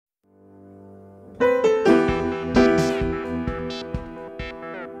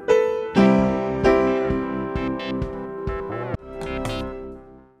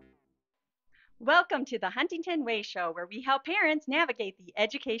Welcome to the Huntington Way show, where we help parents navigate the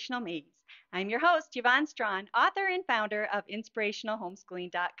educational maze. I'm your host, Yvonne Strachan, author and founder of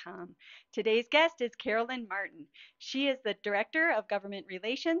inspirationalhomeschooling.com. Today's guest is Carolyn Martin. She is the Director of Government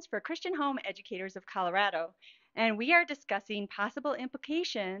Relations for Christian Home Educators of Colorado, and we are discussing possible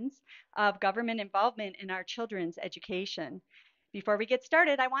implications of government involvement in our children's education. Before we get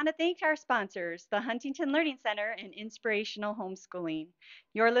started, I want to thank our sponsors, the Huntington Learning Center and Inspirational Homeschooling.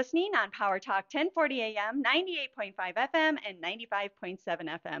 You're listening on Power Talk 1040 AM, 98.5 FM, and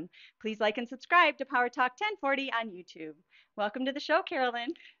 95.7 FM. Please like and subscribe to Power Talk 1040 on YouTube. Welcome to the show,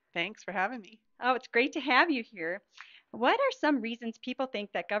 Carolyn. Thanks for having me. Oh, it's great to have you here. What are some reasons people think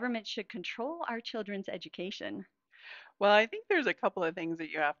that government should control our children's education? Well, I think there's a couple of things that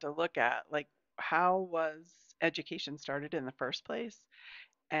you have to look at, like how was education started in the first place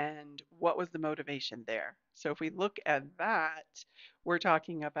and what was the motivation there? So if we look at that, we're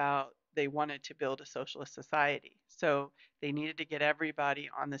talking about they wanted to build a socialist society. So they needed to get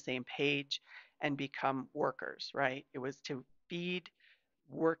everybody on the same page and become workers, right? It was to feed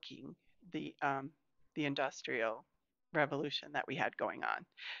working the the industrial revolution that we had going on.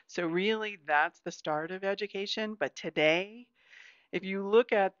 So really, that's the start of education. But today, if you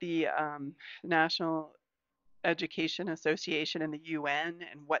look at the National Education Association and the UN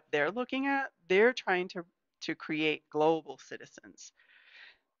and what they're looking at, they're trying to create global citizens.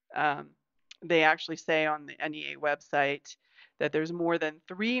 Um, they actually say on the NEA website that there's more than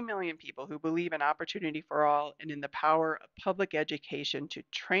 3 million people who believe in opportunity for all and in the power of public education to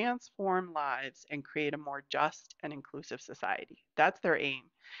transform lives and create a more just and inclusive society. That's their aim.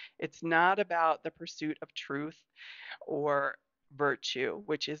 It's not about the pursuit of truth or virtue,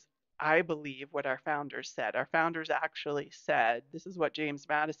 which is, I believe, what our founders said. Our founders actually said, this is what James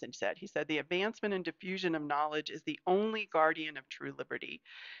Madison said. He said, the advancement and diffusion of knowledge is the only guardian of true liberty.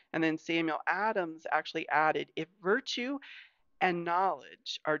 And then Samuel Adams actually added, if virtue and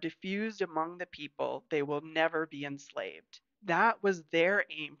knowledge are diffused among the people, they will never be enslaved. That was their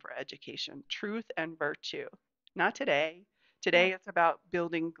aim for education, truth and virtue. Not today. Today it's about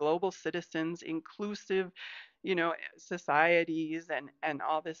building global citizens, inclusive, societies and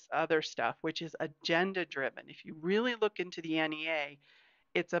all this other stuff, which is agenda driven. If you really look into the NEA,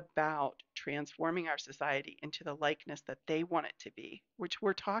 it's about transforming our society into the likeness that they want it to be, which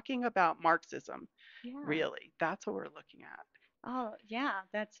we're talking about Marxism, Yeah. really. That's what we're looking at. Oh, yeah,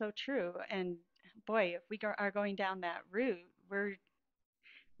 that's so true. And boy, if are going down that route, we're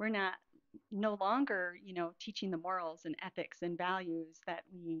not no longer, teaching the morals and ethics and values that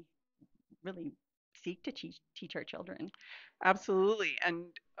we really seek to teach our children. Absolutely. And,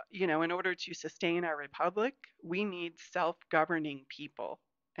 in order to sustain our republic, we need self governing people.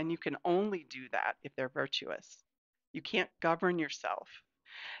 And you can only do that if they're virtuous. You can't govern yourself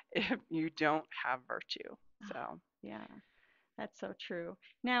if you don't have virtue. Ah, So, yeah, that's so true.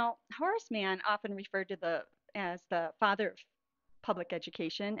 Now, Horace Mann, often referred to the as the father of public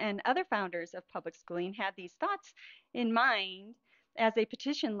education, and other founders of public schooling had these thoughts in mind as they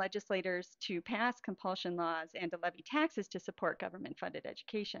petitioned legislators to pass compulsion laws and to levy taxes to support government funded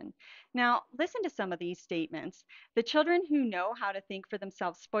education. Now, listen to some of these statements. The children who know how to think for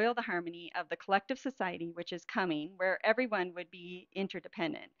themselves spoil the harmony of the collective society which is coming, where everyone would be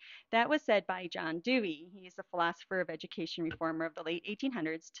interdependent. That was said by John Dewey. He's a philosopher of education reformer of the late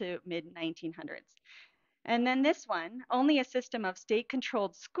 1800s to mid 1900s. And then this one, only a system of state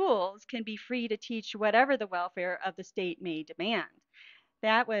controlled schools can be free to teach whatever the welfare of the state may demand.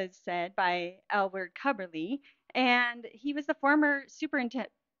 That was said by Elward Cubberley, and he was the former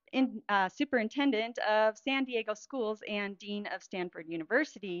superintendent of San Diego schools and dean of Stanford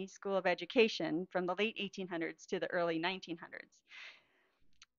University School of Education from the late 1800s to the early 1900s.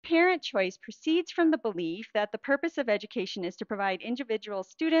 Parent choice proceeds from the belief that the purpose of education is to provide individual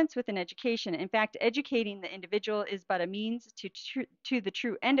students with an education. In fact, educating the individual is but a means to the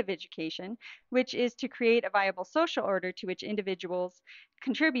true end of education, which is to create a viable social order to which individuals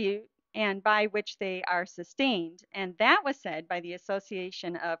contribute and by which they are sustained. And that was said by the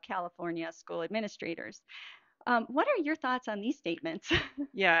Association of California School Administrators. What are your thoughts on these statements?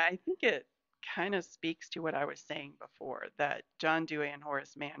 yeah, I think it kind of speaks to what I was saying before that John Dewey and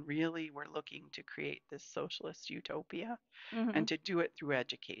Horace Mann really were looking to create this socialist utopia Hmm. and to do it through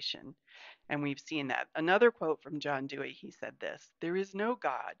education. And we've seen that. Another quote from John Dewey, he said this: there is no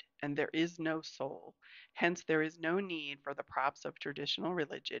God and there is no soul. Hence, there is no need for the props of traditional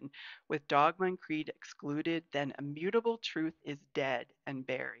religion. With dogma and creed excluded, then immutable truth is dead and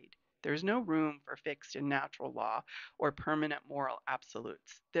buried. There's no room for fixed and natural law or permanent moral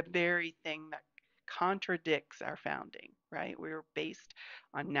absolutes, the very thing that contradicts our founding, right? We were based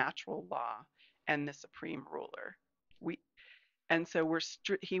on natural law and the supreme ruler. We and so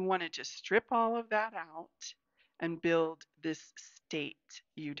he wanted to strip all of that out and build this state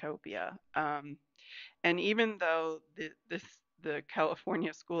utopia. And even though the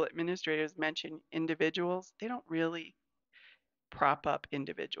California school administrators mention individuals, they don't really prop up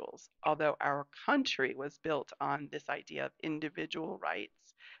individuals. Although our country was built on this idea of individual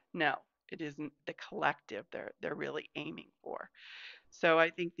rights, no, it isn't the collective they're really aiming for. So I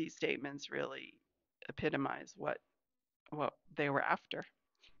think these statements really epitomize what they were after.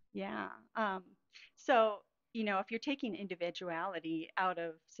 Yeah. Um, so, if you're taking individuality out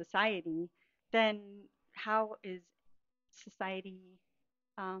of society, then how is society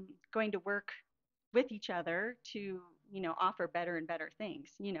going to work with each other to, offer better and better things?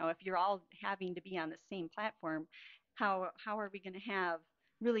 If you're all having to be on the same platform, how are we going to have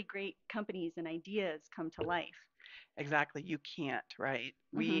really great companies and ideas come to life? Exactly, you can't, right?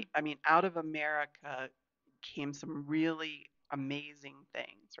 Hmm. I mean, out of America came some really amazing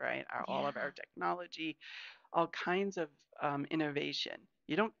things, right? All of our Yeah. technology, all kinds of innovation.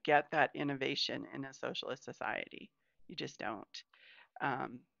 You don't get that innovation in a socialist society. You just don't.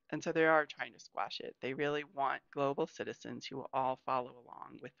 Um, and so they are trying to squash it. They really want global citizens who will all follow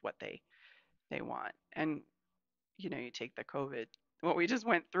along with what they want. And you take the COVID, what we just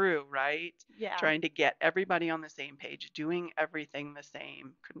went through, right? Yeah. Trying to get everybody on the same page, doing everything the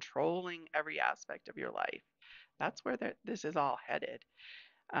same, controlling every aspect of your life. That's where this is all headed.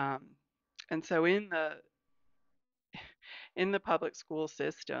 Um, and so in the public school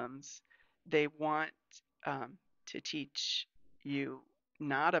systems, they want um, to teach you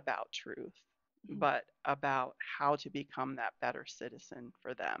not about truth, Mhm. but about how to become that better citizen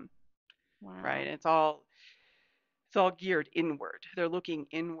for them, right? Wow. It's all geared inward. They're looking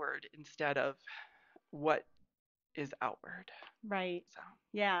inward instead of what is outward. Right. So,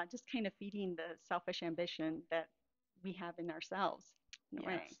 Yeah, just kind of feeding the selfish ambition that we have in ourselves in a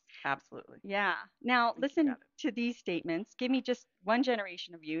way. yes, absolutely. Yeah. Now, I think you listen got it. to these statements. Give me just one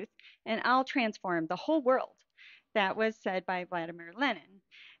generation of youth, and I'll transform the whole world. That was said by Vladimir Lenin.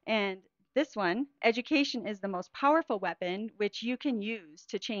 And this one, education is the most powerful weapon which you can use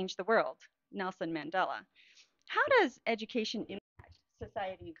to change the world. Nelson Mandela. How does education impact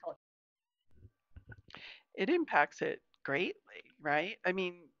society and culture? It impacts it greatly, right? I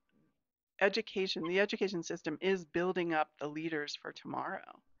mean, the education system is building up the leaders for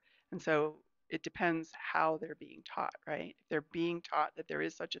tomorrow. And so it depends how they're being taught, right? If they're being taught that there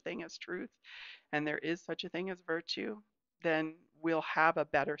is such a thing as truth and there is such a thing as virtue, then we'll have a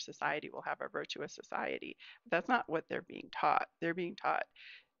better society. We'll have a virtuous society. But that's not what they're being taught. They're being taught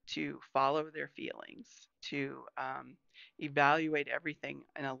to follow their feelings, to evaluate everything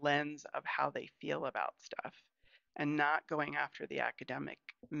in a lens of how they feel about stuff, and not going after the academic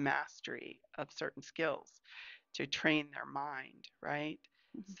mastery of certain skills to train their mind, right?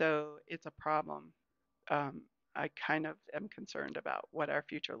 Mhm. So it's a problem. Um, I kind of am concerned about what our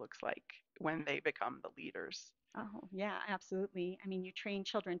future looks like when they become the leaders. Oh, yeah, absolutely. I mean, you train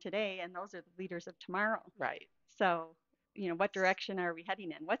children today, and those are the leaders of tomorrow. Right. So, what direction are we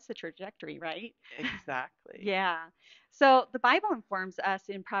heading in? What's the trajectory, right? Exactly. Yeah. So the Bible informs us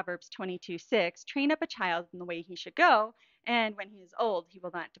in Proverbs 22:6, train up a child in the way he should go, and when he is old, he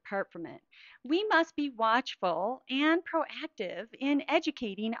will not depart from it. We must be watchful and proactive in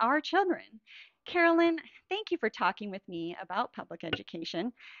educating our children. Carolyn, thank you for talking with me about public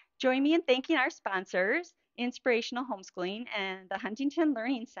education. Join me in thanking our sponsors, Inspirational Homeschooling and the Huntington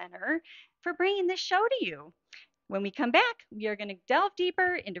Learning Center, for bringing this show to you. When we come back, we are going to delve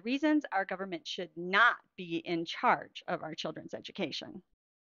deeper into reasons our government should not be in charge of our children's education.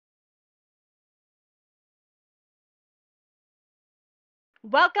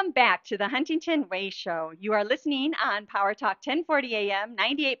 Welcome back to the Huntington Way Show. You are listening on Power Talk 1040 AM,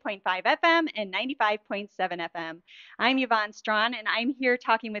 98.5 FM, and 95.7 FM. I'm Yvonne Strachan, and I'm here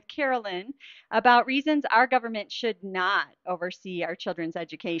talking with Carolyn about reasons our government should not oversee our children's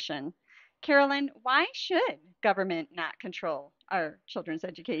education. Carolyn, why should government not control our children's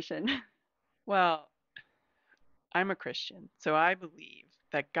education? Well, I'm a Christian, so I believe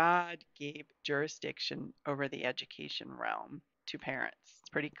that God gave jurisdiction over the education realm to parents. It's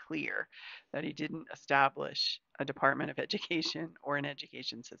pretty clear that He didn't establish a Department of Education or an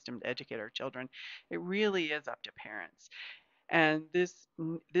education system to educate our children. It really is up to parents. And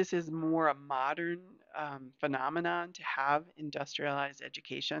this is more a modern phenomenon to have industrialized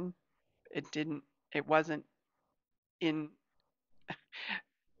education. It didn't. It wasn't in.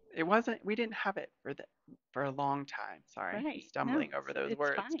 It wasn't. We didn't have it for a long time. Sorry, I'm Right. No, stumbling over those it's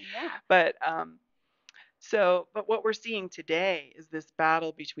words. fine. Yeah. But But what we're seeing today is this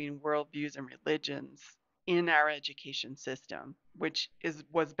battle between worldviews and religions in our education system, which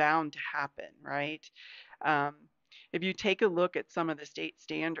was bound to happen, right? Um, if you take a look at some of the state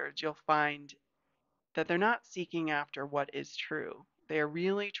standards, you'll find that they're not seeking after what is true. They are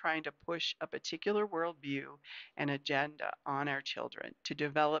really trying to push a particular worldview and agenda on our children to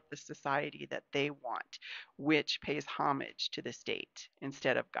develop the society that they want, which pays homage to the state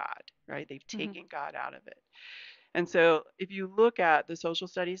instead of God, right? They've Hmm. taken God out of it. And so if you look at the social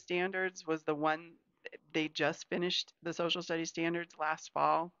studies standards, was the one they just finished the social studies standards last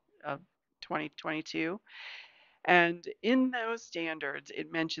fall of 2022. And in those standards,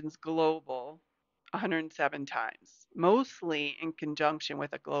 it mentions global 107 times, mostly in conjunction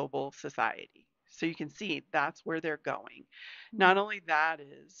with a global society. So you can see that's where they're going. Hmm. Not only that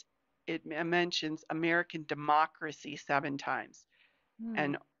is, it mentions American democracy 7 times, Hmm.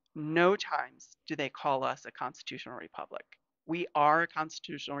 and no times do they call us a constitutional republic. We are a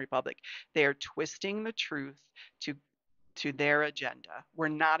constitutional republic. They are twisting the truth to their agenda. We're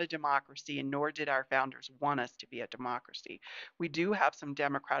not a democracy, and nor did our founders want us to be a democracy. We do have some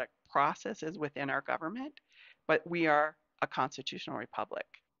democratic processes within our government, but we are a constitutional republic,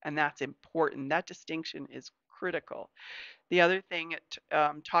 and that's important. That distinction is critical. The other thing, it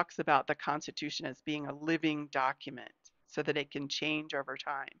talks about the Constitution as being a living document so that it can change over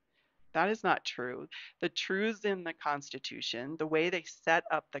time. That is not true. The truths in the Constitution, the way they set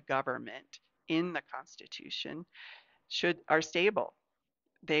up the government in the Constitution, are stable.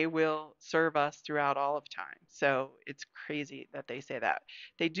 They will serve us throughout all of time. So it's crazy that they say that.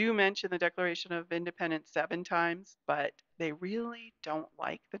 They do mention the Declaration of Independence 7 times, but they really don't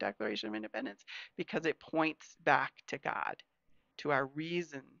like the Declaration of Independence because it points back to God, to our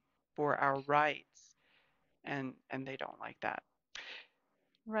reason for our rights, and they don't like that.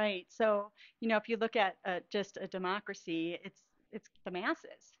 Right. So, if you look at just a democracy, it's the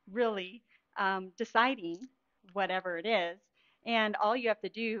masses really deciding whatever it is, and all you have to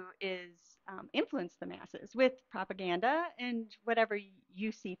do is influence the masses with propaganda and whatever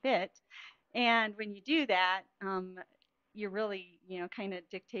you see fit. And when you do that, you're really, kind of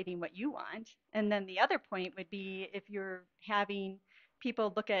dictating what you want. And then the other point would be if you're having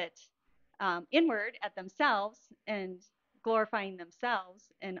people look at inward at themselves and glorifying themselves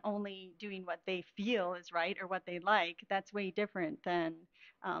and only doing what they feel is right or what they like, that's way different than,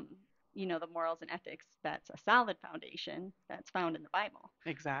 um, the morals and ethics. That's a solid foundation that's found in the Bible.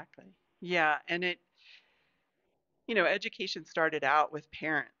 Exactly. Yeah, and education started out with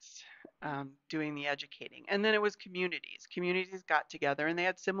parents doing the educating, and then it was communities. Communities got together and they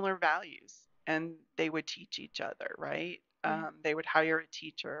had similar values, and they would teach each other, right? Yeah. They would hire a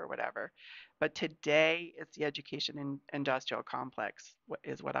teacher or whatever. But today, it's the education industrial complex,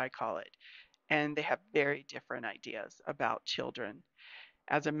 is what I call it, and they have very different ideas about children.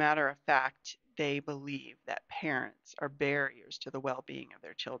 As a matter of fact, they believe that parents are barriers to the well being of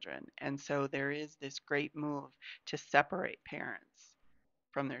their children. And so there is this great move to separate parents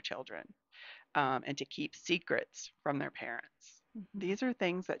from their children, and to keep secrets from their parents. Hmm. These are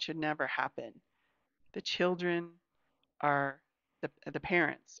things that should never happen. The children are, the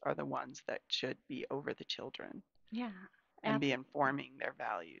parents are the ones that should be over the children Yeah. and be Absolutely. informing their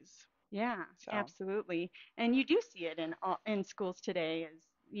values. Yeah, So, absolutely. And you do see it in schools today. Is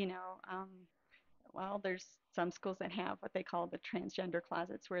well, there's some schools that have what they call the transgender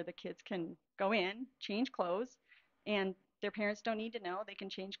closets, where the kids can go in, change clothes, and their parents don't need to know. They can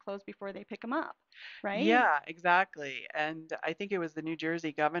change clothes before they pick them up, right? yeah, exactly. And I think it was the New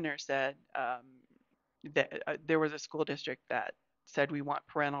Jersey governor said that there was a school district that said we want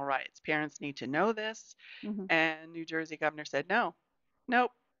parental rights. Parents need to know this. Hmm. And New Jersey governor said, no,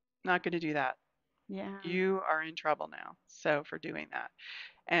 nope, not going to do that. Yeah, You are in trouble now. So for doing that.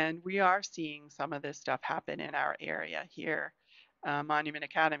 And we are seeing some of this stuff happen in our area here. Monument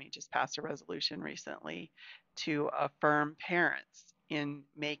Academy just passed a resolution recently to affirm parents in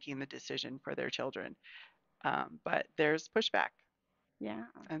making the decision for their children. But there's pushback. yeah.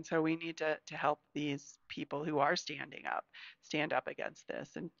 And so we need to help these people who are stand up against this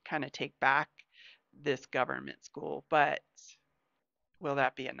and kind of take back this government school. But will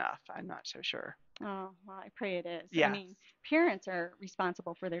that be enough? I'm not so sure. Oh, well, I pray it is. I Yes, mean, parents are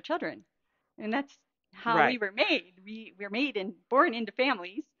responsible for their children, and that's how we right. were made. We're made and born into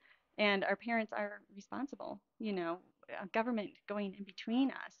families, and our parents are responsible. A government going in between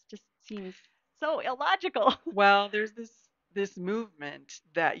us just seems so illogical. Well, there's this movement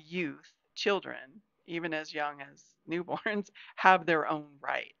that youth, children, even as young as newborns, have their own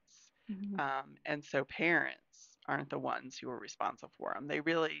rights. Mhm. And so parents aren't the ones who are responsible for them. They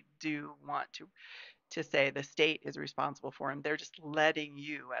really do want to say the state is responsible for them. They're just letting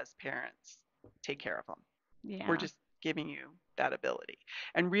you as parents take care of them. We're Yeah. just giving you that ability.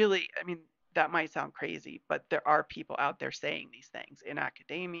 And really, I mean, that might sound crazy, but there are people out there saying these things in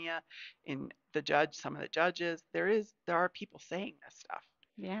academia, in some of the judges. There are people saying this stuff.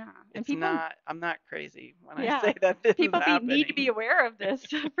 Yeah. And It's not, I'm not crazy when I yeah, say that this is people need to be happening. aware of this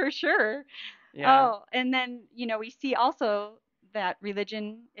for sure. Yeah, Oh, and then, we see also that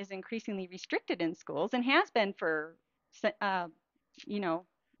religion is increasingly restricted in schools and has been for, you know,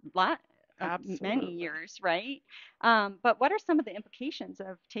 lot many absolutely. years, right? But what are some of the implications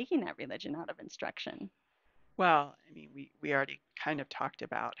of taking that religion out of instruction? Well, I mean, we already kind of talked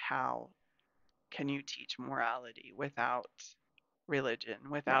about how can you teach morality without religion,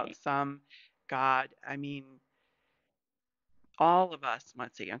 without Right. some God? I mean, all of us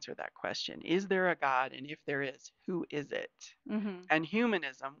must answer that question. Is there a God? And if there is, who is it? Mm-hmm. And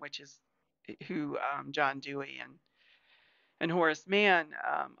humanism, which is who John Dewey and Horace Mann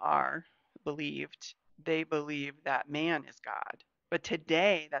are believed, they believe that man is God. But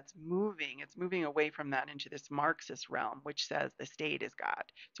today it's moving away from that into this Marxist realm, which says the state is God.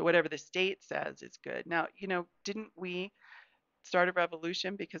 So whatever the state says is good. Now, didn't we start a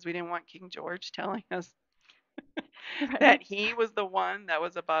revolution because we didn't want King George telling us that Right. he was the one that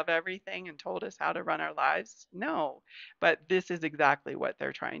was above everything and told us how to run our lives? No. But this is exactly what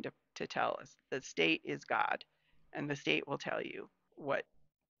they're trying to tell us. The state is God, and the state will tell you what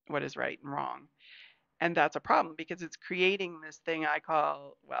is right and wrong. And that's a problem because it's creating this thing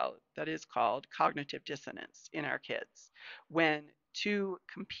that is called cognitive dissonance in our kids. When two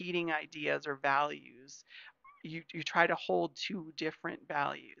competing ideas or values, you try to hold two different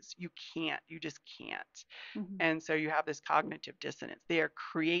values. You just can't. Mm-hmm. And so you have this cognitive dissonance. They are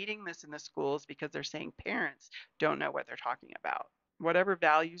creating this in the schools because they're saying parents don't know what they're talking about. Whatever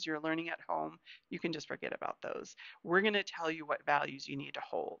values you're learning at home, you can just forget about those. We're going to tell you what values you need to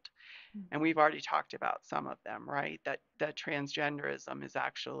hold. And we've already talked about some of them, right? That transgenderism is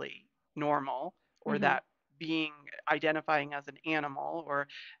actually normal, or Mm-hmm. that being identifying as an animal or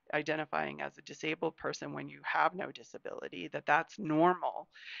identifying as a disabled person when you have no disability, that's normal.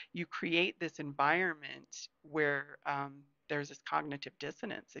 You create this environment where there's this cognitive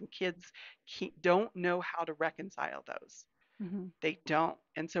dissonance, and kids don't know how to reconcile those. Mm-hmm. They don't.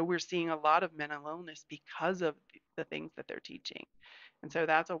 And so we're seeing a lot of mental illness because of the things that they're teaching. And so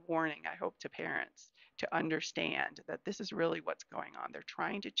that's a warning, I hope, to parents to understand that this is really what's going on. They're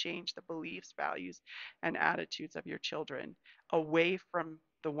trying to change the beliefs, values, and attitudes of your children away from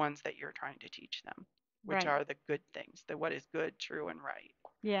the ones that you're trying to teach them, which Right. are the good things, what is good, true, and right.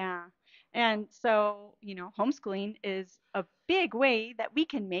 Yeah. And so, homeschooling is a big way that we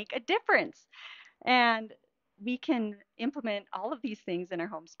can make a difference. And we can implement all of these things in our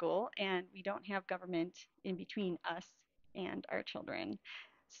homeschool, and we don't have government in between us and our children.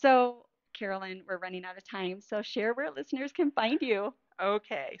 So, Carolyn, we're running out of time. So, share where listeners can find you.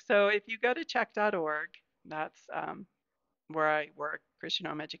 Okay, so if you go to check.org, that's where I work, Christian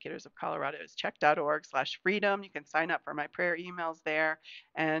Home Educators of Colorado, is check.org/freedom. You can sign up for my prayer emails there,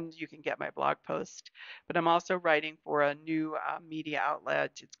 and you can get my blog post. But I'm also writing for a new media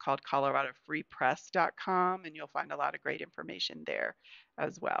outlet. It's called coloradofreepress.com, and you'll find a lot of great information there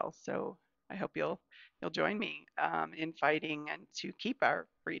as well. So I hope you'll join me in fighting and to keep our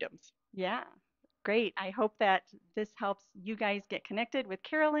freedoms. Yeah, great. I hope that this helps you guys get connected with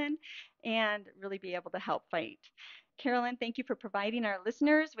Carolyn and really be able to help fight. Carolyn, thank you for providing our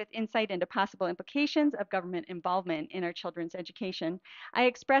listeners with insight into possible implications of government involvement in our children's education. I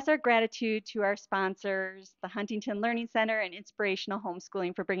express our gratitude to our sponsors, the Huntington Learning Center and Inspirational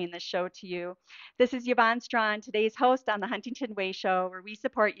Homeschooling, for bringing this show to you. This is Yvonne Strachan, today's host on the Huntington Way Show, where we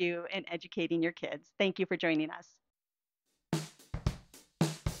support you in educating your kids. Thank you for joining us.